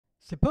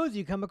Suppose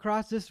you come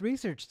across this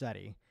research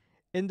study.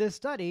 In this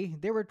study,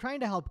 they were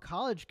trying to help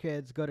college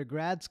kids go to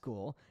grad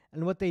school,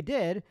 and what they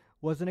did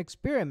was an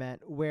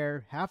experiment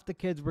where half the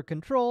kids were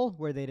control,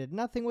 where they did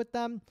nothing with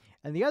them,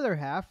 and the other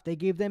half, they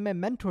gave them a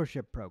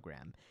mentorship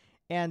program.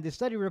 And the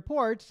study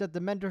reports that the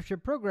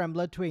mentorship program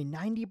led to a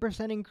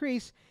 90%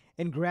 increase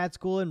in grad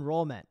school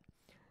enrollment.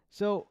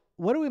 So,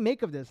 what do we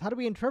make of this? How do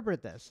we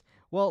interpret this?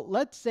 Well,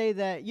 let's say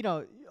that,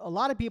 a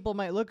lot of people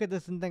might look at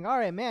this and think, all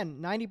right, man,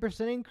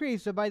 90%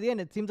 increase. So by the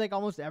end, it seems like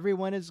almost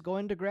everyone is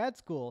going to grad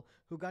school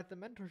who got the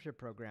mentorship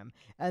program.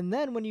 And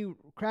then when you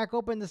crack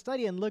open the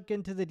study and look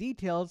into the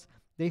details,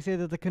 they say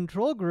that the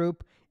control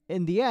group,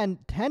 in the end,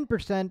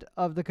 10%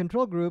 of the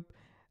control group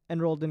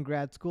enrolled in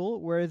grad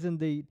school, whereas in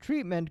the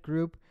treatment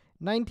group,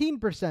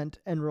 19%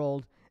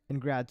 enrolled in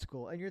grad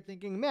school. And you're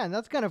thinking, man,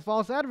 that's kind of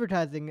false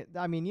advertising.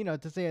 I mean,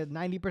 to say a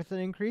 90%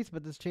 increase,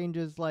 but this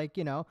changes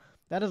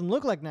that doesn't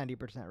look like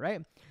 90%,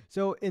 right?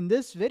 So in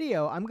this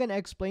video, I'm going to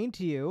explain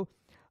to you,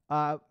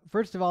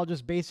 first of all,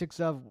 just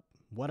basics of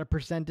what a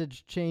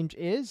percentage change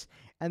is,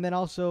 and then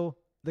also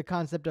the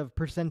concept of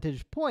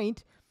percentage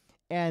point.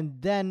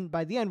 And then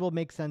by the end, we'll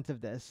make sense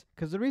of this,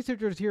 because the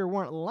researchers here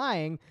weren't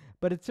lying,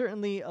 but it's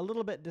certainly a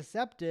little bit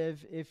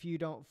deceptive if you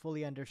don't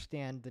fully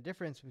understand the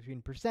difference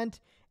between percent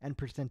and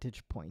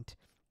percentage point.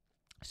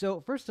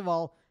 So first of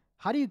all,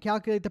 how do you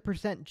calculate the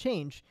percent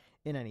change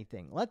in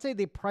anything? Let's say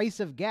the price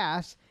of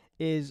gas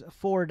is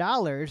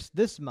 $4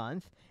 this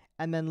month,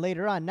 and then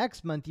later on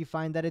next month you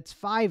find that it's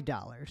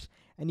 $5,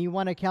 and you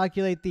want to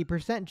calculate the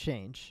percent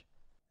change.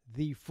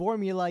 The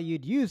formula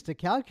you'd use to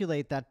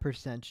calculate that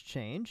percent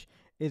change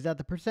is that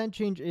the percent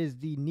change is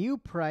the new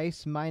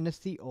price minus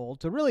the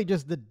old. So really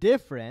just the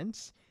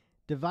difference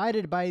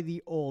divided by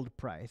the old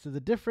price. So the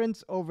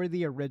difference over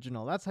the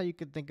original. That's how you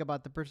could think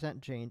about the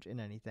percent change in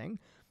anything.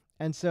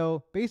 And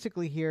so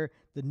basically here,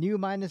 the new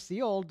minus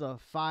the old, the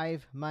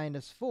 5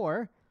 minus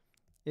 4,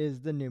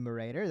 is the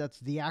numerator. That's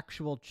the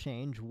actual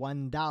change,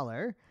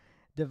 $1,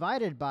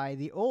 divided by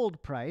the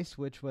old price,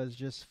 which was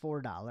just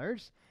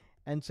 $4.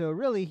 And so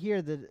really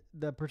here,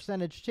 the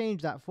percentage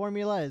change, that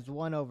formula is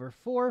 1 over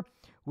 4,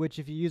 which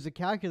if you use a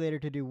calculator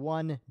to do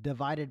 1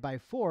 divided by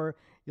 4,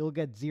 you'll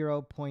get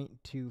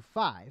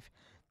 0.25.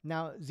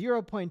 Now,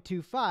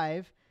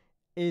 0.25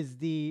 is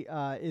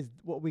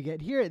what we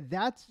get here.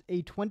 That's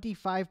a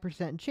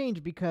 25%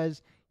 change,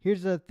 because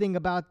here's the thing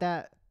about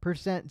that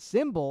percent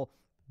symbol.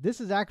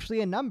 This is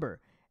actually a number,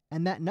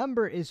 and that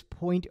number is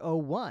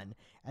 0.01.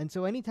 And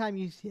so anytime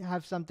you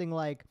have something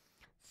like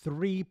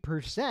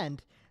 3%,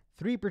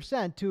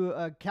 3% to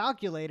a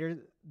calculator,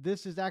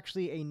 this is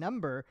actually a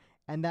number,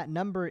 and that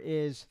number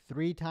is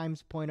 3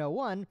 times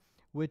 0.01,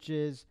 which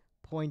is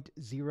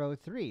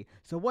 0.03.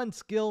 So one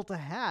skill to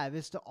have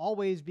is to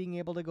always being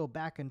able to go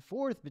back and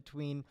forth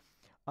between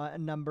a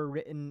number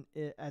written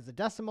as a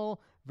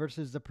decimal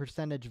versus the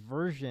percentage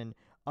version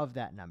of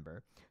that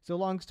number. So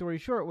long story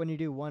short, when you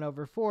do 1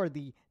 over 4,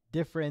 the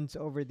difference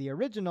over the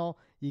original,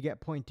 you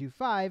get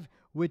 0.25,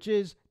 which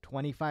is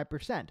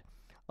 25%.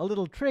 A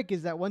little trick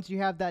is that once you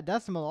have that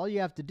decimal, all you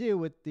have to do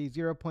with the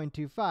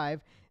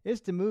 0.25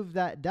 is to move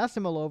that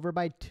decimal over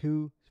by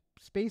 2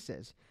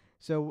 spaces.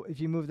 So if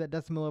you move that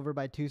decimal over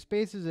by 2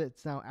 spaces,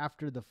 it's now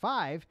after the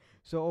 5.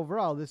 So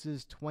overall, this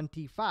is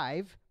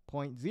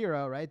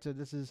 25.0, right? So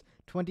this is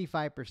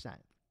 25%.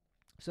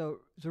 So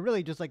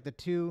really just like the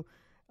 2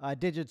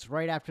 digits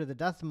right after the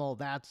decimal,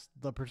 that's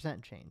the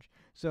percent change.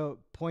 So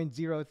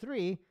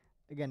 0.03,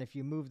 again, if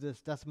you move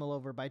this decimal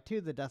over by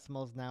 2, the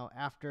decimal is now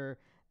after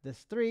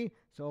this 3.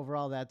 So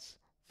overall, that's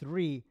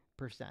 3%.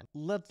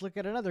 Let's look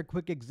at another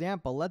quick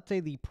example. Let's say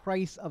the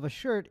price of a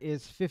shirt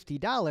is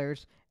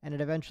 $50 and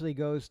it eventually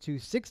goes to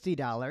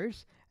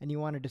 $60, and you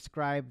want to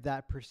describe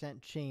that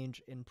percent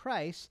change in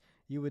price.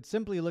 You would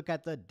simply look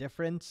at the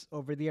difference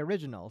over the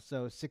original.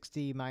 So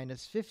 60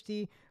 minus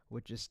 50,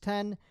 which is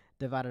 10,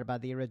 divided by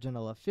the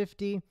original of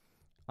 50.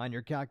 On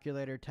your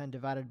calculator, 10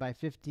 divided by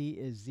 50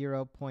 is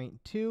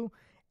 0.2.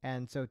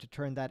 And so to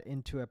turn that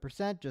into a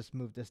percent, just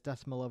move this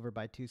decimal over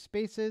by 2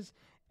 spaces,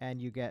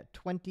 and you get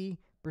 20%.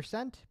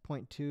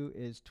 0.2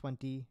 is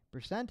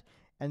 20%.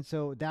 And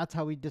so that's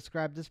how we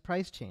describe this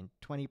price change,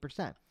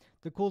 20%.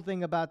 The cool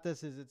thing about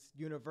this is it's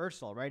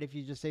universal, right? If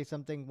you just say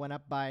something went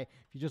up by,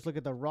 if you just look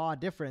at the raw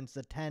difference,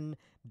 the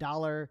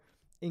 $10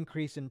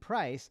 increase in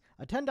price,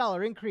 a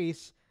 $10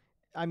 increase,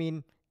 I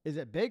mean, is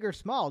it big or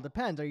small?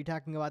 Depends. Are you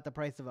talking about the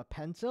price of a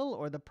pencil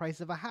or the price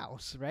of a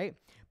house, right?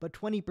 But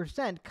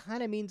 20%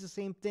 kind of means the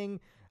same thing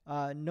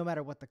no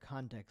matter what the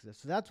context is.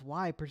 So that's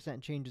why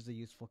percent change is a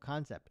useful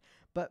concept.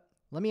 But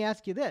let me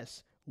ask you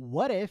this.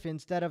 What if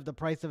instead of the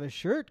price of a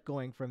shirt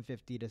going from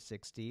 50 to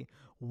 60,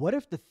 what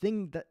if the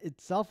thing that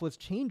itself was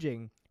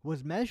changing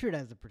was measured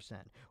as a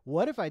percent?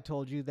 What if I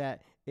told you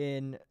that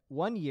in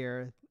 1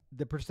 year,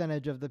 the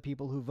percentage of the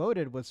people who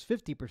voted was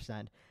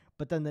 50%,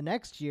 but then the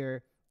next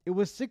year, it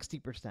was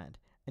 60%,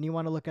 and you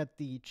want to look at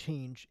the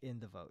change in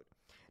the vote.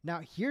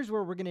 Now, here's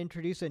where we're going to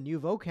introduce a new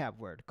vocab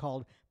word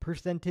called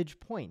percentage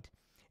point.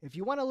 If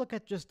you want to look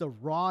at just the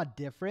raw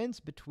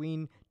difference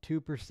between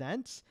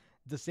 2%,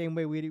 the same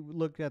way we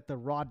looked at the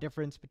raw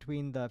difference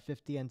between the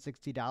 $50 and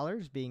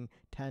 $60 being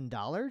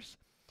 $10.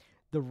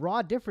 The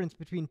raw difference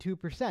between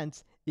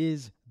 2%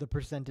 is the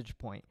percentage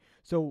point.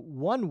 So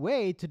one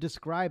way to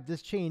describe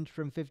this change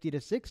from 50 to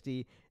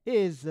 60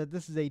 is that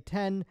this is a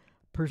 10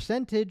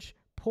 percentage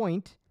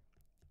point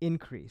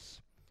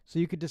increase. So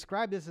you could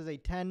describe this as a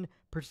 10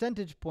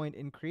 percentage point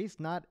increase,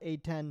 not a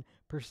 10%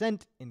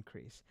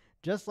 increase.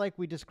 Just like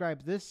we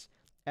described this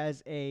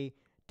as a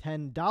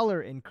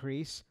 $10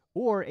 increase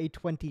or a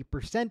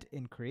 20%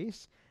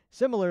 increase.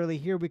 Similarly,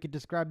 here we could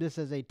describe this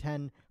as a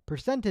 10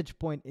 percentage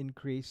point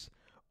increase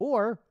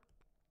or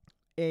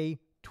a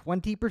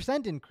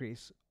 20%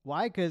 increase.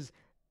 Why? Because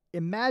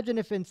imagine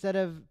if instead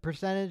of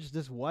percentage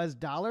this was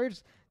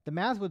dollars, the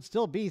math would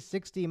still be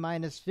 60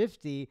 minus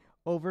 50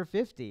 over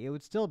 50. It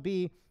would still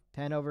be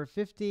 10 over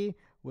 50,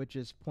 which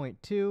is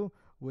 0.2,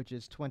 which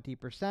is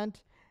 20%.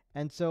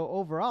 And so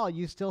overall,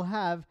 you still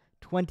have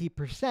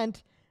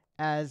 20%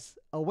 as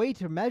a way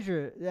to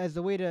measure, as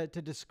a way to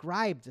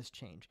describe this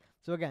change.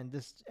 So again,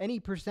 any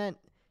percent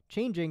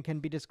changing can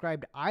be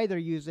described either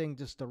using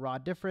just the raw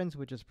difference,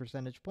 which is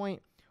percentage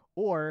point,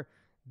 or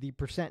the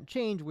percent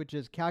change, which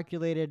is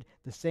calculated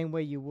the same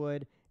way you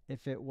would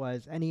if it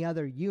was any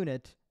other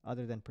unit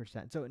other than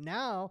percent. So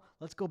now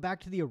let's go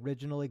back to the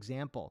original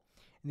example.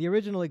 In the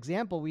original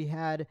example, we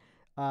had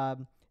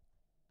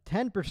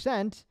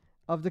 10%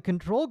 of the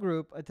control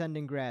group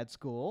attending grad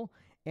school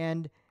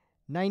and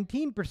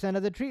 19%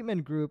 of the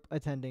treatment group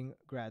attending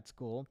grad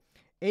school.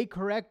 A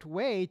correct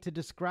way to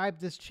describe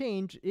this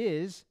change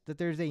is that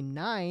there's a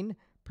 9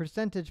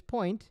 percentage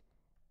point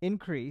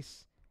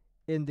increase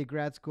in the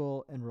grad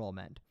school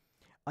enrollment.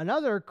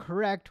 Another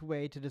correct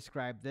way to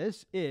describe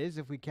this is,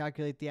 if we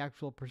calculate the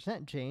actual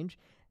percent change,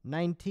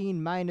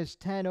 19 minus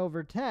 10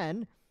 over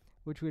 10,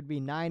 which would be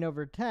 9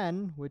 over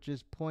 10, which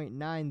is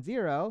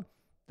 0.90,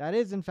 that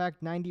is in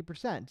fact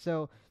 90%.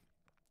 So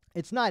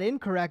it's not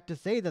incorrect to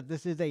say that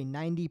this is a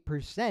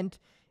 90%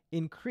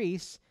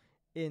 increase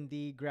in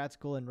the grad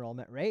school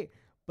enrollment rate,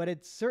 but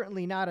it's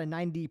certainly not a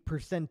 90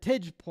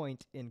 percentage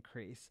point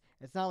increase.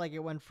 It's not like it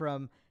went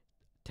from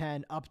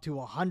 10 up to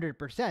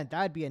 100%.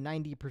 That would be a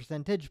 90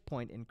 percentage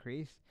point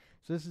increase.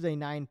 So this is a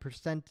 9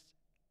 percentage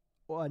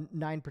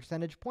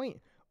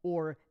point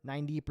or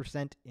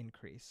 90%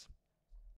 increase.